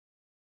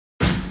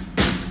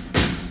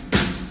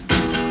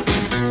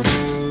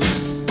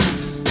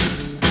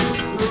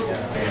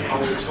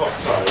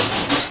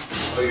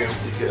going to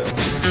see girls.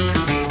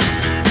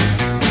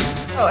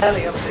 Oh,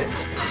 early of this.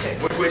 Okay.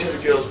 Which of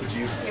the girls would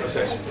you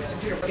obsess with?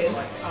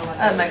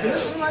 Megan,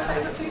 this is my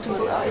favourite people.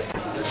 Who else?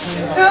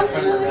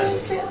 Who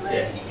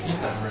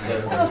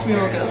else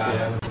more girls? Do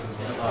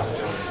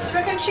you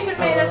reckon she could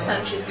make that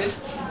sound? She's good.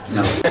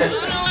 No.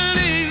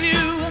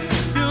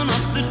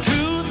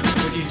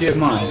 Would you do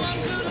mine?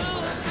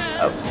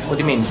 What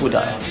do you mean, would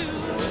I?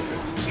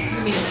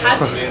 You mean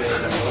has he?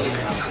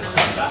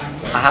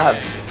 I have,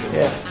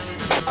 yeah.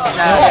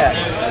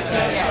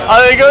 Yeah.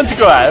 Are they going to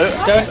go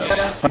out?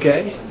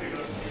 Okay.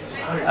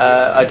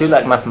 I do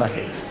like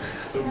mathematics.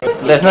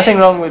 There's nothing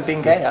wrong with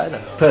being gay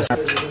either.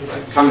 Personally,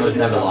 Cameron's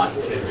never liked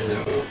it.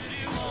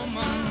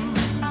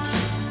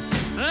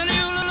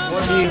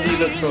 What do you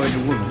look for in a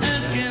woman?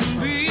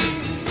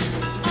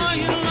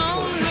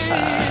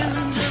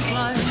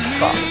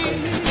 Spark.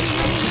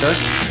 Sorry?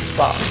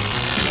 Spark.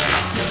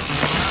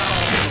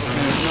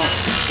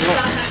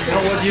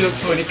 Not what do you look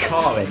for in a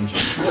car engine?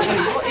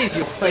 What is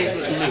your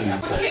favourite lube?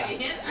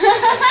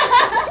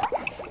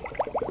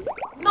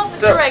 Not the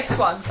Durex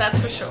ones, that's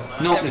for sure.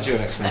 Not the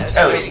Durex ones.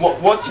 Ellie,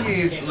 what do you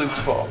use lubes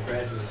for?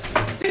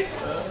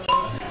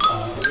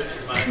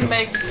 To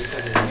make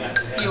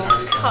your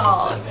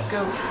car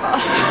go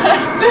faster.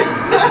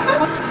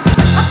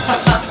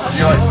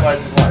 You like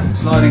sliding glide?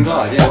 Sliding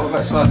glide, yeah, what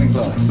about sliding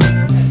glide?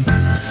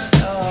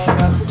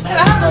 Can I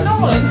have a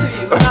normal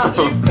interview without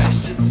lube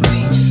questions,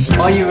 please?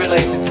 Are you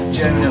related to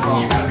Joan of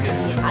Arc?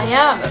 I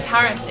am,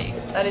 apparently.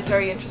 That is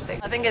very interesting.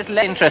 I think it's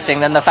less interesting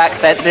than the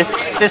fact that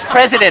this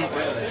president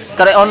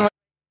got it on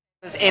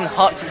in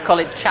Hertford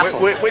College Chapel.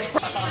 Which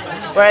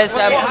Whereas,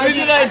 How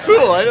did I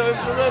pull? I don't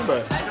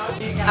remember.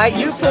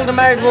 you pulled a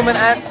married woman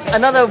at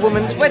another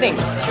woman's wedding.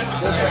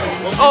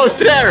 Oh,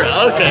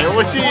 Sarah. Okay.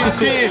 Well, she was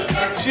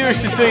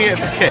just doing it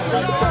for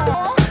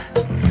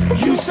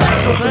kids. You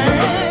sexy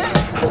man.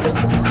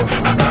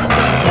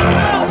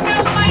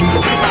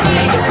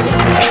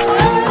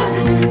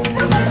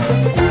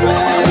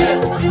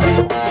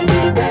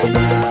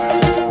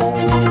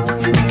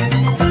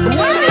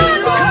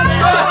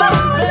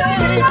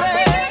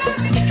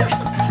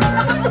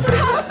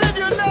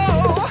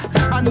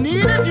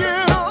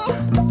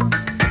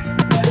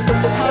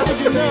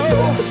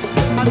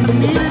 I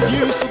needed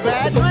you so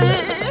badly.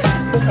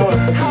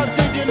 How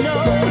did you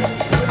know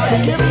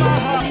I'd give my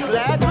heart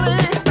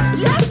gladly?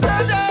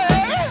 Yesterday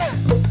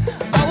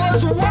I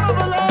was one of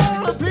the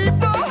lonely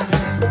people.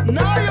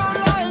 Now you're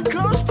lying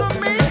close to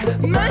me,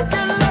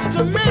 making love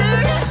to me.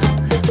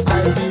 I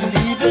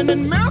believe in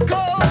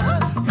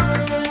miracles.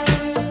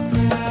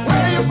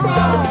 Where you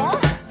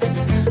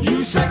from? You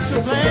sexy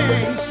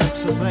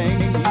thing,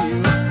 you.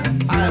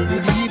 I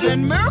believe in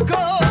miracles.